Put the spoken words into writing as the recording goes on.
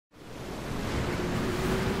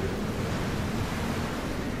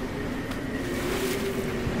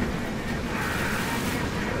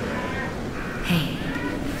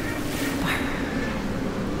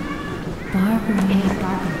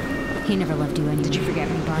He never left you anyway. Did you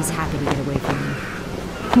forget me, Bob? He's happy to get away from you.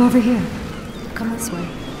 Come over here. Come this way.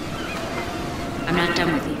 I'm not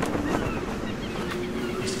done with you.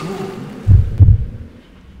 It's good.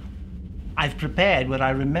 I've prepared what I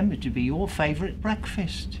remember to be your favourite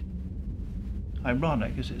breakfast.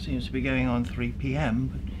 Ironic, as it seems to be going on 3 p.m.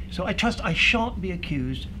 But, so I trust I shan't be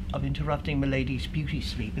accused of interrupting Milady's beauty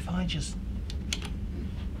sleep if I just...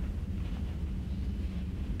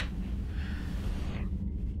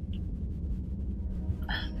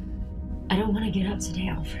 I don't want to get up today,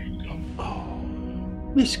 Alfred. Oh,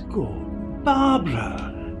 Miss Good,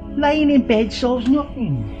 Barbara, laying in bed solves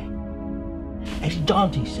nothing. As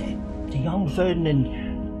Dante said, to young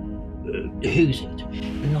Ferdinand, who's it?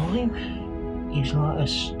 Life is like a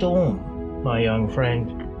storm, my young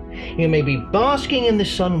friend. You may be basking in the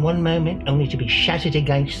sun one moment, only to be shattered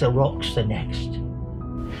against the rocks the next.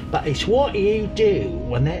 But it's what you do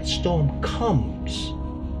when that storm comes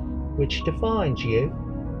which defines you.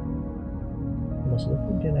 You must look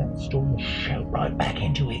into that storm and shout right back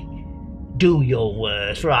into it. Do your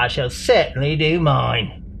worst, for I shall certainly do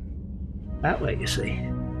mine. That way, you see,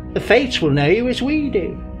 the fates will know you as we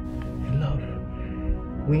do. And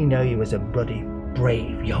love, we know you as a bloody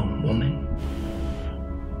brave young woman.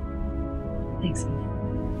 Thanks.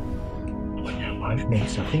 Well, now I've made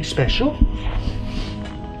something special.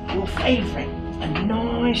 Your favourite, a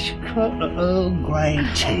nice cup of Earl Grey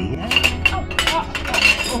tea.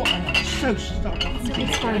 Oh, I'm so sorry.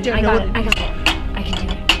 It's fine. I got it. I can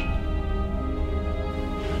do it.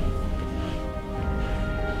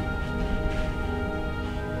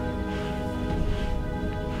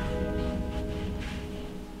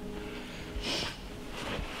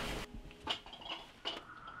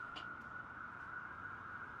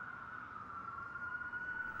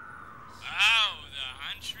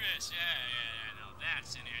 Yeah, now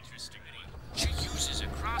that's an interesting one. She uses a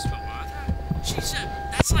crossbow, Arthur.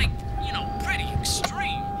 That's like, pretty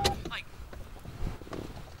extreme. Like...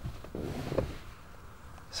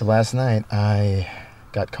 So last night, I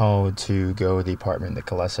got called to go to the apartment that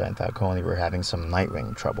Kalesa and Falcone were having some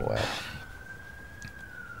Nightwing trouble at.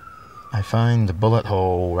 I find a bullet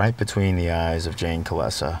hole right between the eyes of Jane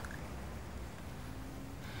Kalesa.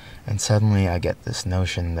 And suddenly I get this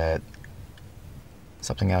notion that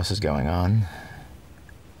something else is going on,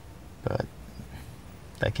 but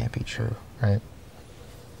that can't be true, right?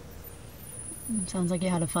 Sounds like you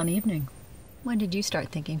had a fun evening. When did you start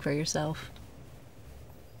thinking for yourself?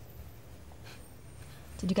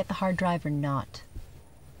 Did you get the hard drive or not?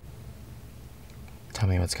 Tell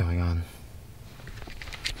me what's going on.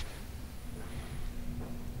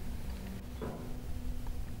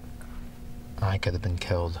 I could have been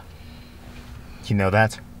killed. You know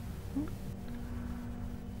that?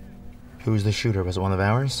 Who was the shooter? Was it one of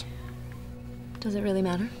ours? Does it really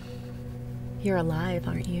matter? You're alive,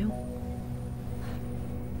 aren't you?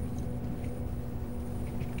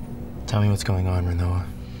 Tell me what's going on, Renoa.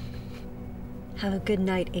 Have a good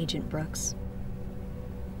night, Agent Brooks.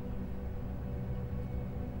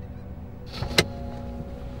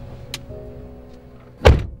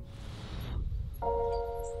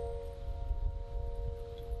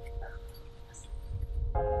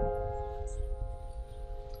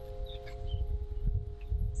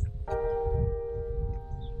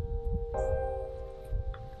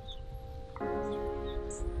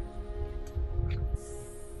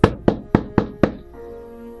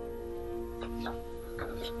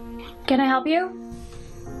 Can I help you?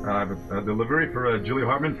 I have a delivery for Julia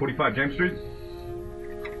Hartman, 45 James Street.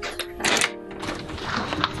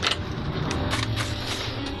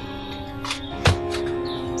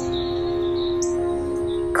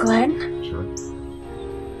 Glenn? Sure.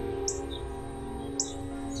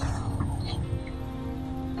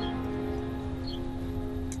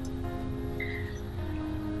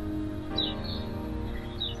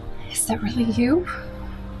 Is that really you?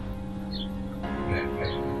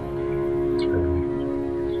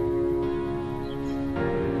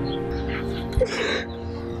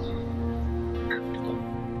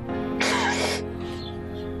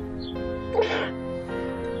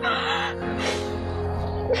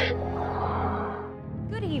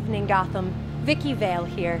 Good evening, Gotham. Vicky Vale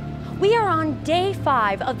here. We are on day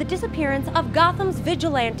 5 of the disappearance of Gotham's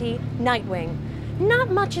vigilante, Nightwing.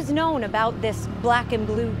 Not much is known about this black and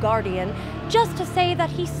blue guardian, just to say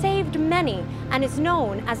that he saved many and is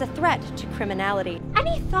known as a threat to criminality.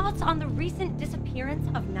 Any thoughts on the recent disappearance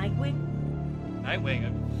of Nightwing? Nightwing,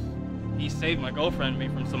 He saved my girlfriend and me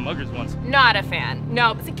from some muggers once. Not a fan.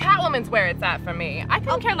 No, but see, Catwoman's where it's at for me. I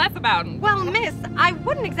couldn't care less about him. Well, miss, I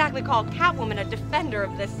wouldn't exactly call Catwoman a defender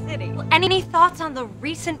of this city. Any thoughts on the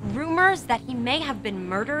recent rumors that he may have been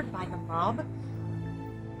murdered by the mob?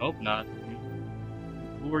 Hope not.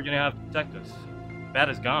 Who are gonna have to protect us? Bat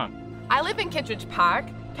is gone. I live in Kittredge Park.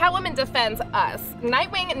 Catwoman defends us.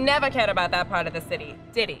 Nightwing never cared about that part of the city,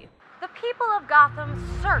 did he? The people of Gotham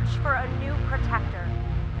search for a new protector.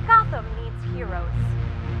 Gotham needs heroes.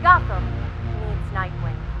 Gotham needs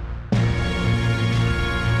Nightwing.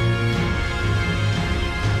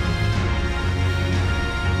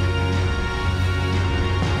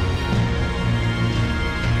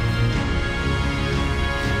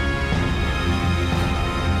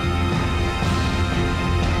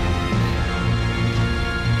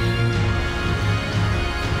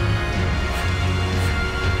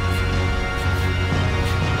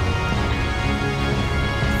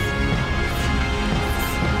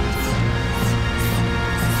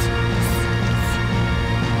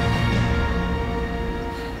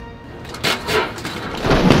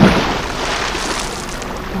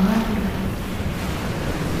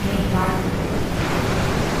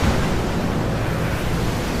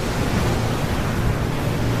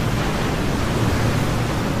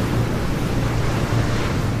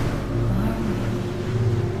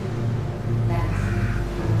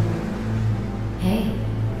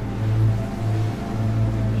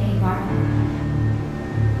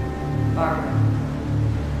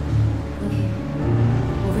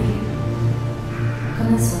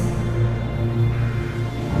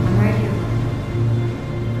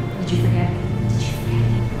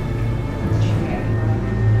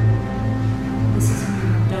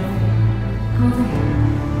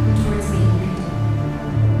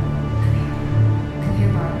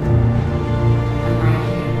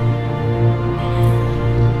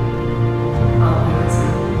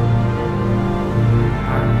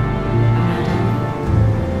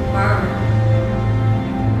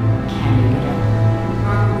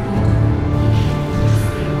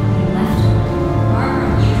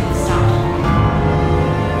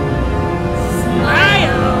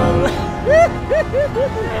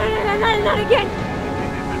 Not again!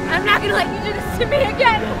 I'm not gonna let you do this to me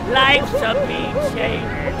again! Life's a being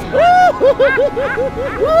changed.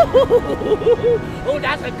 Oh,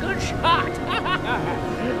 that's a good shot!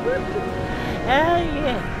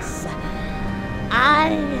 Yes. I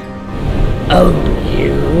own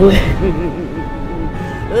you.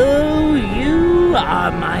 Oh, you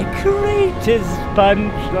are my greatest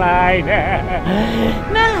punchline.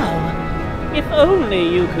 Now, if only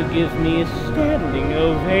you could give me a standing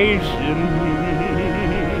ovation.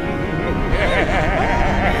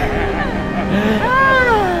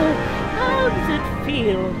 How does it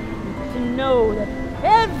feel to know that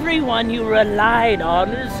everyone you relied on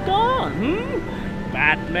is gone?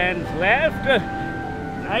 Batman's left.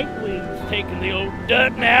 Nightwing's taking the old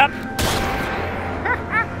dirt nap.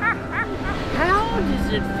 How does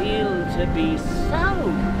it feel to be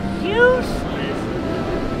so useless?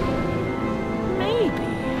 Maybe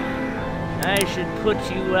I should put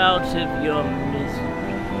you out of your misery.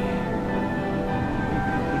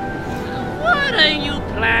 What are you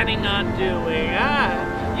planning on doing,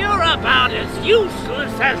 huh? You're about as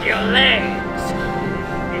useless as your legs.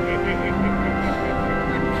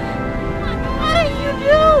 What are you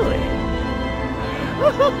doing?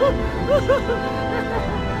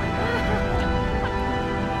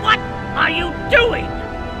 What are you doing?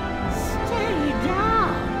 Stay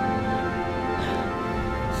down.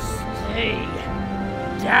 Stay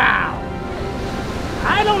down.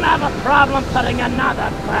 I don't have a problem putting another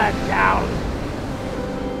bird down.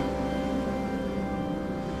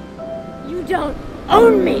 You don't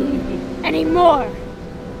own me anymore.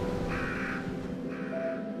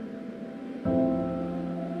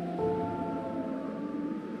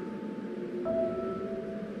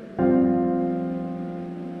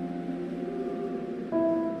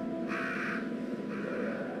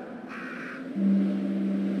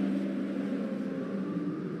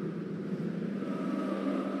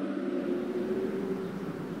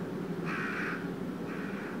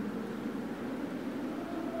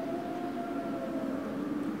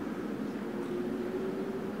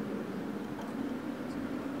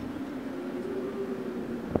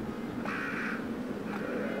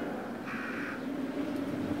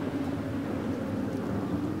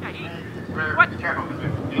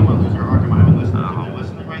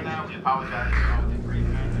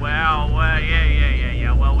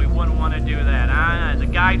 Well, we wouldn't want to do that, huh? The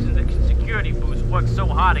guys in the security booth work so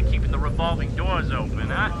hard at keeping the revolving doors open,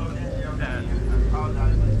 huh?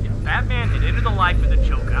 If Batman had entered the life of the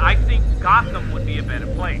Joker, I think Gotham would be a better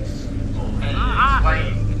place.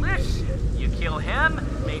 Listen, you kill him,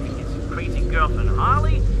 maybe his crazy girlfriend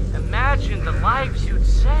Harley. Imagine the lives you'd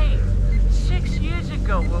save. 6 years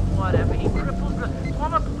ago, or whatever, he crippled the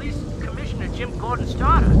former police commissioner Jim Gordon's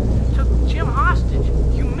daughter, took Jim hostage,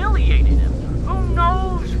 humiliated him. Who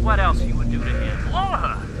knows what else he would do to him or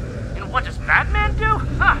her? And what does Batman do?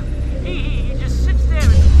 Huh? He just sits there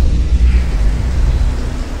and...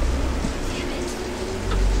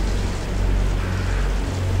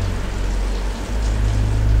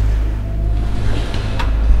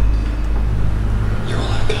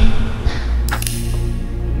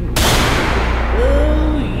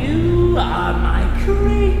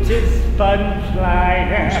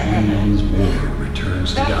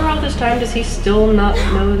 After all this time, does he still not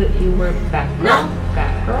know that you were Batgirl? No.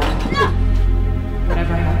 Batgirl? No.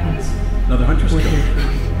 Whatever happens, Another hunter's we're kill. here for you.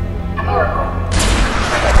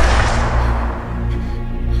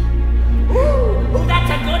 Ooh, that's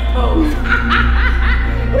a good move!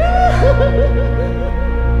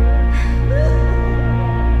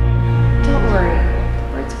 Don't worry.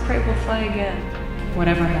 Birds of prey will fly again.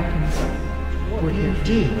 Whatever happens, What we're do you here.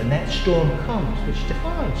 do when that storm comes which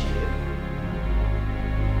defines you?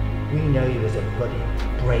 We know you as a bloody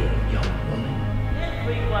brave young woman.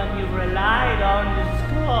 Everyone you relied on is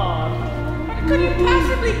gone. What could you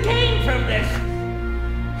possibly gain from this?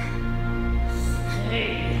 Stay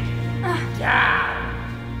down.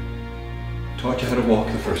 Taught you how to walk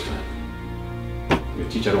the first time. I'm gonna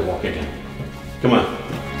teach you how to walk again. Come on.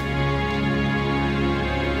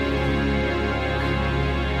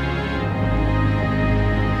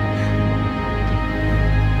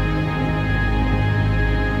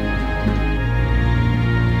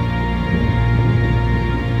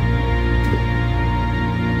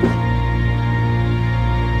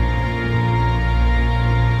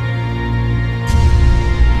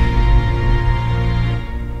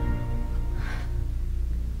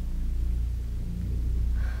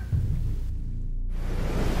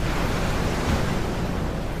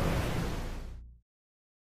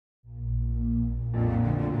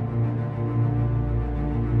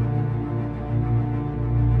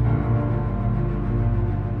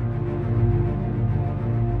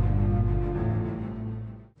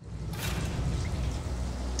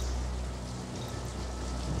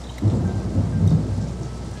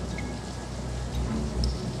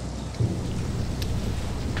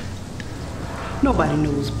 Nobody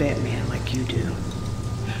knows Batman like you do.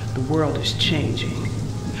 The world is changing.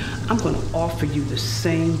 I'm going to offer you the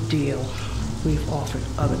same deal we've offered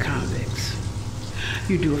other convicts.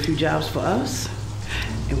 You do a few jobs for us,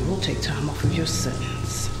 and we'll take time off of your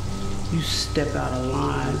sentence. You step out of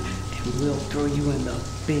line, and we'll throw you in the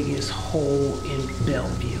biggest hole in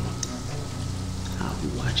Bellevue. I'll be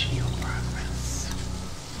watching your progress.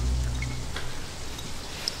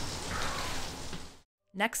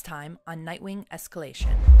 Next time on Nightwing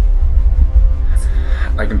Escalation.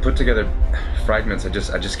 I can put together fragments. I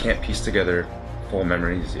just can't piece together full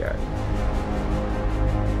memories yet.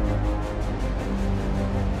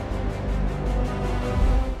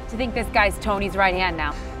 Do you think this guy's Tony's right hand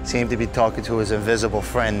now? Seemed to be talking to his invisible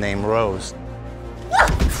friend named Rose.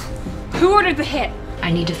 Who ordered the hit?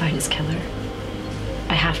 I need to find his killer.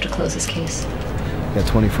 I have to close this case. Got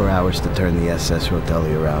 24 hours to turn the SS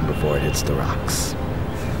Rotelli around before it hits the rocks.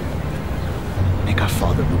 Make our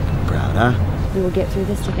father Rupert proud, huh? We will get through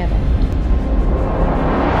this together.